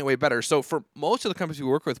align it way better. So for most of the companies we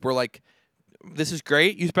work with, we're like, this is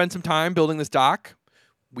great. You spent some time building this doc.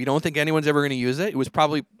 We don't think anyone's ever going to use it. It was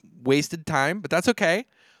probably wasted time, but that's okay.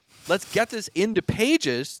 Let's get this into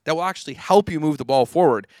pages that will actually help you move the ball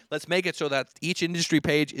forward. Let's make it so that each industry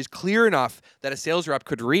page is clear enough that a sales rep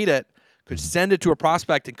could read it, could send it to a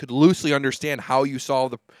prospect, and could loosely understand how you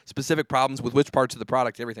solve the specific problems with which parts of the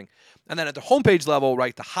product, everything. And then at the homepage level,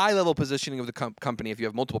 right, the high-level positioning of the company, if you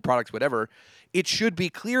have multiple products, whatever, it should be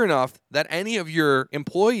clear enough that any of your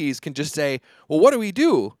employees can just say, well, what do we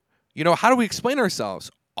do? How do we explain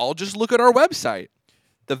ourselves? I'll just look at our website.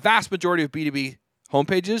 The vast majority of B2B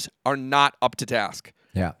homepages are not up to task.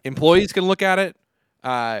 Yeah. Employees can look at it,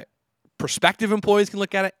 prospective employees can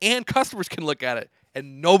look at it, and customers can look at it.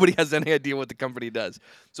 And nobody has any idea what the company does.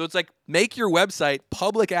 So it's like, make your website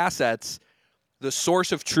public assets, the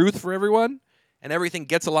source of truth for everyone, and everything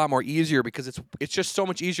gets a lot more easier because it's just so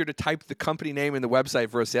much easier to type the company name in the website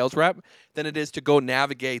for a sales rep than it is to go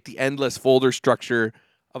navigate the endless folder structure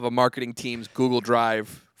of a marketing team's Google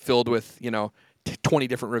Drive filled with, 20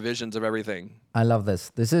 different revisions of everything. I love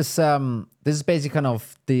this. This is basically kind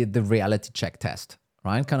of the reality check test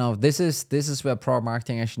right? Kind of this is where product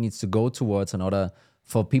marketing actually needs to go towards in order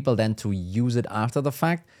for people then to use it after the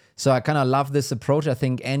fact. So I kind of love this approach. I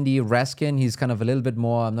think Andy Raskin, he's kind of a little bit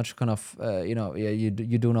more, I'm not sure, kind of, you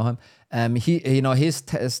do know him. His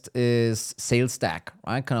test is sales stack,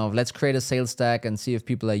 right? Kind of let's create a sales stack and see if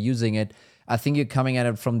people are using it. I think you're coming at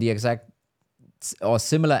it from the exact or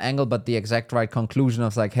similar angle, but the exact right conclusion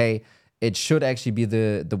of like, hey, it should actually be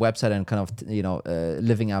the website and kind of,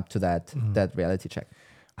 living up to that reality check.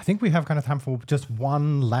 I think we have kind of time for just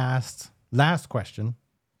one last question.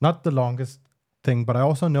 Not the longest thing, but I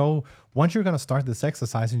also know once you're going to start this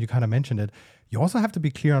exercise, and you kind of mentioned it, you also have to be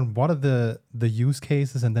clear on what are the use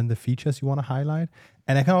cases and then the features you want to highlight.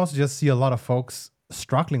 And I can also just see a lot of folks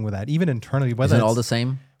struggling with that, even internally. Is it all the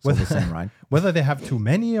same? It's all the same, right? Whether they have too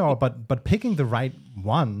many or but picking the right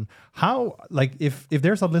one. How, like, if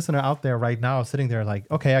there's a listener out there right now sitting there like,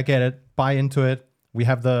 okay, I get it, buy into it. We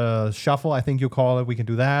have the shuffle, I think you call it. We can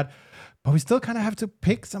do that, but we still kind of have to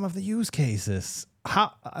pick some of the use cases.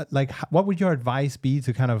 What would your advice be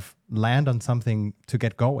to kind of land on something to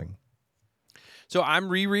get going? So I'm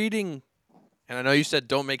rereading, and I know you said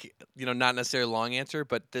don't make not necessarily a long answer,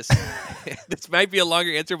 but this this might be a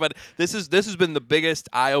longer answer. But this has been the biggest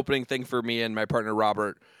eye-opening thing for me and my partner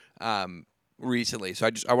Robert recently. So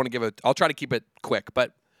I want to I'll try to keep it quick,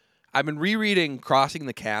 but I've been rereading Crossing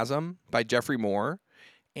the Chasm by Jeffrey Moore,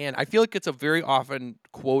 and I feel like it's a very often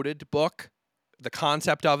quoted book. The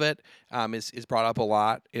concept of it is brought up a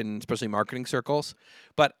lot in especially marketing circles.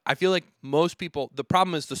 But I feel like most people, the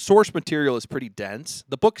problem is the source material is pretty dense.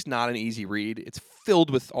 The book's not an easy read. It's filled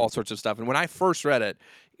with all sorts of stuff. And when I first read it,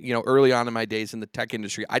 early on in my days in the tech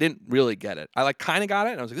industry, I didn't really get it. I kind of got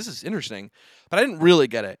it, and I was like, this is interesting, but I didn't really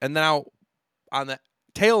get it. And now on the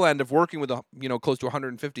tail end of working with close to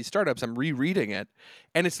 150 startups, I'm rereading it,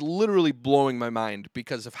 and it's literally blowing my mind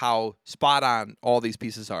because of how spot on all these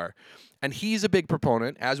pieces are. And he's a big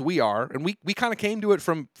proponent, as we are, and we kind of came to it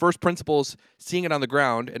from first principles, seeing it on the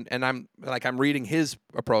ground, and I'm reading his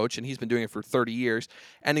approach, and he's been doing it for 30 years,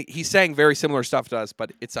 and he's saying very similar stuff to us,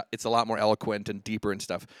 but it's a lot more eloquent and deeper and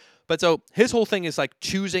stuff. But so his whole thing is like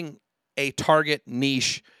choosing a target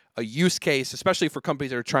niche, a use case, especially for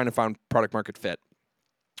companies that are trying to find product market fit.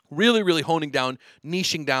 Really, really honing down,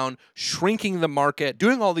 niching down, shrinking the market,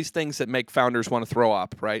 doing all these things that make founders want to throw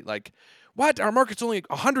up, right? Like, what? Our market's only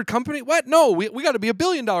 100 companies? What? No, we got to be $1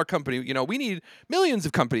 billion company. We need millions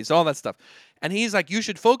of companies, all that stuff. And he's like, you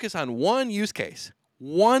should focus on one use case,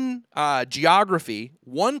 one geography,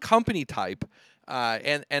 one company type,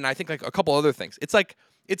 and I think like a couple other things. It's like,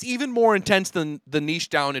 it's even more intense than the niche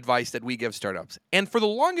down advice that we give startups. And for the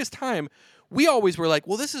longest time, we always were like,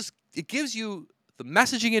 well, it gives you the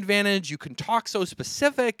messaging advantage. You can talk so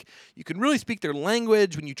specific. You can really speak their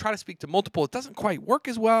language. When you try to speak to multiple, it doesn't quite work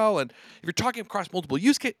as well. And if you're talking across multiple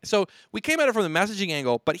use cases, so we came at it from the messaging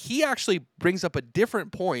angle, but he actually brings up a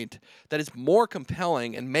different point that is more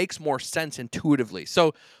compelling and makes more sense intuitively.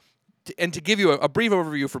 So, and to give you a brief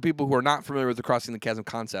overview for people who are not familiar with the Crossing the Chasm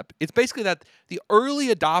concept, it's basically that the early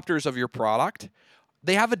adopters of your product,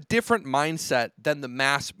 they have a different mindset than the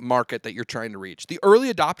mass market that you're trying to reach. The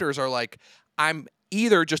early adopters are like, I'm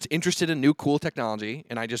either just interested in new cool technology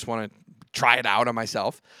and I just want to try it out on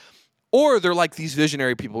myself, or they're like these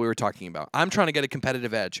visionary people we were talking about. I'm trying to get a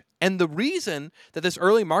competitive edge. And the reason that this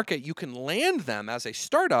early market, you can land them as a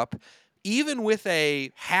startup, even with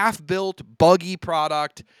a half-built, buggy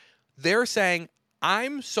product, they're saying,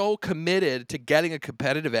 I'm so committed to getting a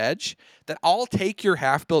competitive edge that I'll take your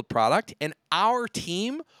half-built product and our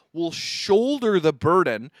team will shoulder the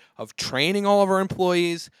burden of training all of our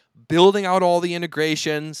employees, building out all the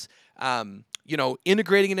integrations,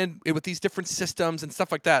 integrating it in with these different systems and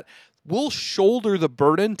stuff like that. We'll shoulder the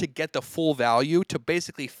burden to get the full value to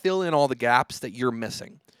basically fill in all the gaps that you're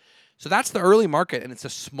missing. So that's the early market, and it's a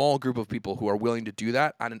small group of people who are willing to do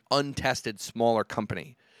that on an untested, smaller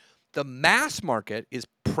company. The mass market is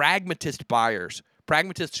pragmatist buyers,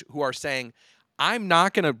 pragmatists who are saying, I'm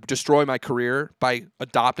not going to destroy my career by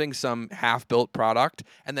adopting some half-built product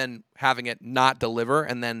and then having it not deliver,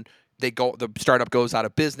 and then the startup goes out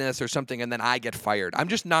of business or something, and then I get fired. I'm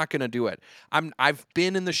just not going to do it. I've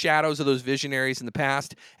been in the shadows of those visionaries in the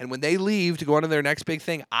past, and when they leave to go on to their next big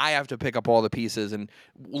thing, I have to pick up all the pieces and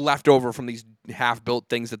left over from these half-built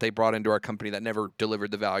things that they brought into our company that never delivered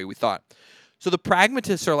the value we thought. So the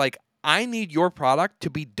pragmatists are like, I need your product to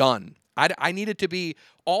be done. I need it to be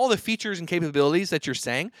all the features and capabilities that you're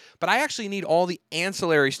saying, but I actually need all the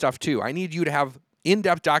ancillary stuff too. I need you to have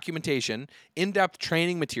in-depth documentation, in-depth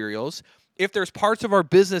training materials. if there's parts of our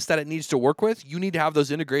business that it needs to work with, you need to have those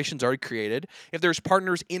integrations already created. If there's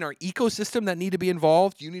partners in our ecosystem that need to be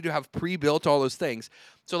involved, you need to have pre-built all those things.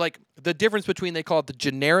 So like the difference between, they call it the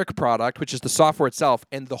generic product, which is the software itself,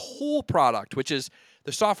 and the whole product, which is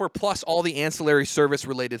the software plus all the ancillary service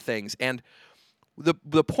related things. And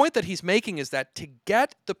the point that he's making is that to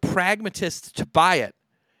get the pragmatists to buy it,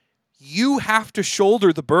 you have to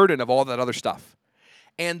shoulder the burden of all that other stuff.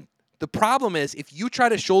 And the problem is, if you try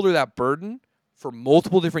to shoulder that burden for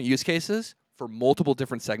multiple different use cases, for multiple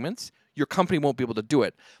different segments, your company won't be able to do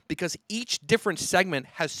it, because each different segment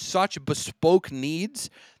has such bespoke needs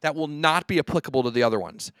that will not be applicable to the other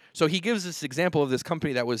ones. So he gives this example of this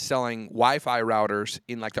company that was selling Wi-Fi routers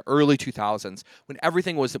in like the early 2000s, when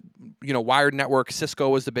everything was, wired network. Cisco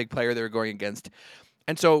was the big player they were going against.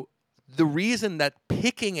 And so the reason that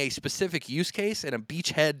picking a specific use case in a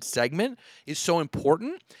beachhead segment is so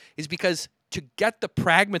important is because to get the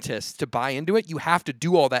pragmatists to buy into it, you have to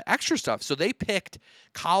do all that extra stuff. So they picked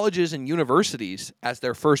colleges and universities as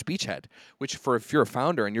their first beachhead, which if you're a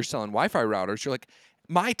founder and you're selling Wi-Fi routers, you're like,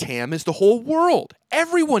 my TAM is the whole world.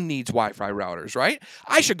 Everyone needs Wi-Fi routers, right?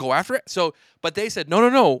 I should go after it. But they said,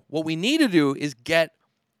 no. What we need to do is get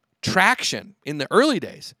traction in the early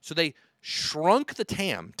days. So they shrunk the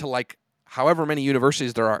TAM to like however many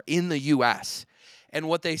universities there are in the US. And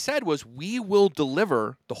what they said was, we will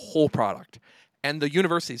deliver the whole product. And the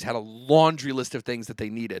universities had a laundry list of things that they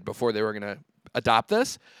needed before they were going to adopt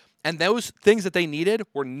this. And those things that they needed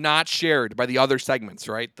were not shared by the other segments,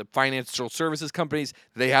 right? The financial services companies,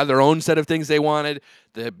 they had their own set of things they wanted.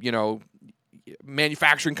 The,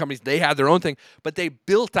 manufacturing companies, they had their own thing. But they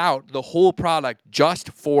built out the whole product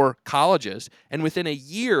just for colleges. And within a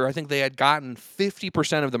year, I think they had gotten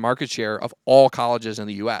 50% of the market share of all colleges in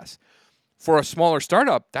the US. For a smaller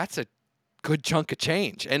startup, that's a good chunk of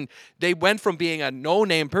change. And they went from being a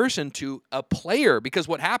no-name person to a player, because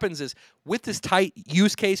what happens is, with this tight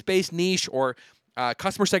use case-based niche or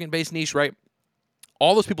customer segment-based niche, right,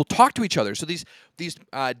 all those people talk to each other. So these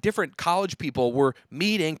different college people were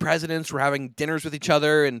meeting, presidents were having dinners with each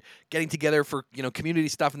other and getting together for community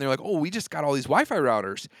stuff. And they're like, oh, we just got all these Wi-Fi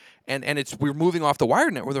routers, and we're moving off the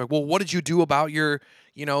wired network. They're like, well, what did you do about your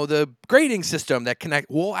the grading system that connect?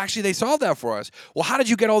 Well, actually, they solved that for us. Well, how did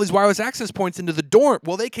you get all these wireless access points into the dorm?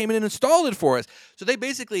 Well, they came in and installed it for us. So they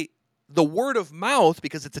basically, the word of mouth,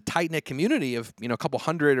 because it's a tight-knit community of a couple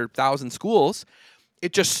hundred or thousand schools,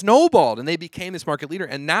 it just snowballed, and they became this market leader.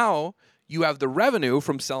 And now you have the revenue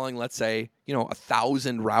from selling, let's say,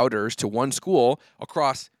 1,000 routers to one school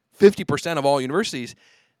across 50% of all universities.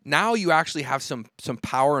 Now you actually have some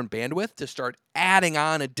power and bandwidth to start adding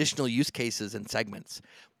on additional use cases and segments.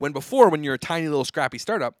 When you're a tiny little scrappy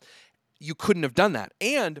startup, you couldn't have done that.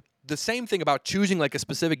 And the same thing about choosing like a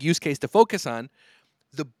specific use case to focus on.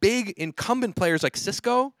 The big incumbent players like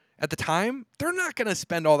Cisco, at the time, they're not going to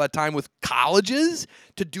spend all that time with colleges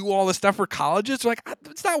to do all the stuff for colleges. They're like,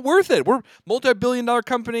 it's not worth it. We're a multi-billion-dollar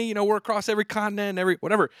company. We're across every continent, every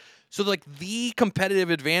whatever. So like the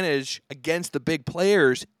competitive advantage against the big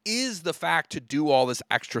players is the fact to do all this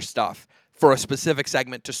extra stuff for a specific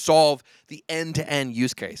segment to solve the end-to-end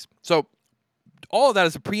use case. So all of that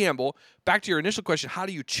is a preamble. Back to your initial question, how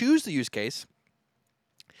do you choose the use case?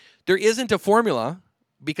 There isn't a formula,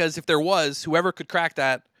 because if there was, whoever could crack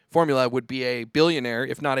that formula would be a billionaire,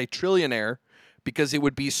 if not a trillionaire, because it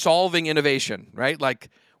would be solving innovation, right? Like,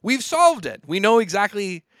 we've solved it. We know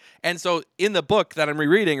exactly. And so in the book that I'm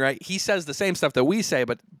rereading, right, he says the same stuff that we say,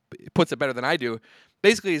 but puts it better than I do.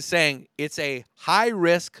 Basically, he's saying it's a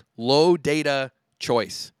high-risk, low-data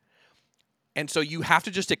choice. And so you have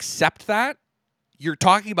to just accept that. You're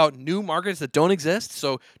talking about new markets that don't exist.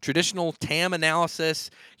 So traditional TAM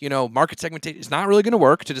analysis, market segmentation is not really going to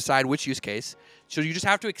work to decide which use case. So you just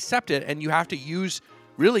have to accept it, and you have to use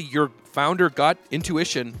really your founder gut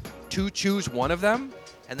intuition to choose one of them.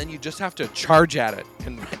 And then you just have to charge at it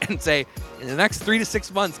and say, in the next 3 to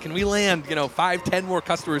 6 months, can we land 5, 10 more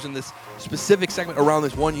customers in this specific segment around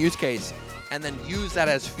this one use case? And then use that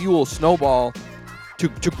as fuel, snowball,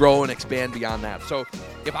 to grow and expand beyond that. So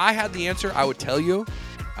if I had the answer, I would tell you.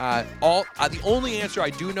 The only answer I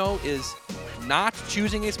do know is not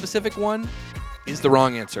choosing a specific one is the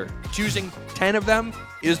wrong answer. Choosing 10 of them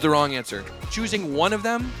is the wrong answer. Choosing one of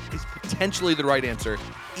them is potentially the right answer,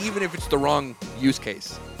 even if it's the wrong use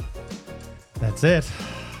case. That's it.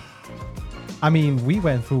 I mean, we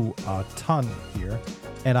went through a ton here,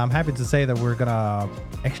 and I'm happy to say that we're gonna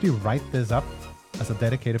actually write this up as a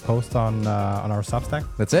dedicated post on our Substack.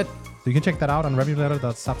 That's it. So you can check that out on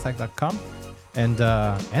revenueletter.substack.com. And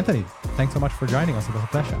Anthony, thanks so much for joining us. It was a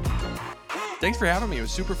pleasure. Thanks for having me. It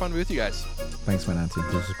was super fun to be with you guys. Thanks, man, Nancy.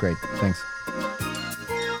 This was great. Thanks.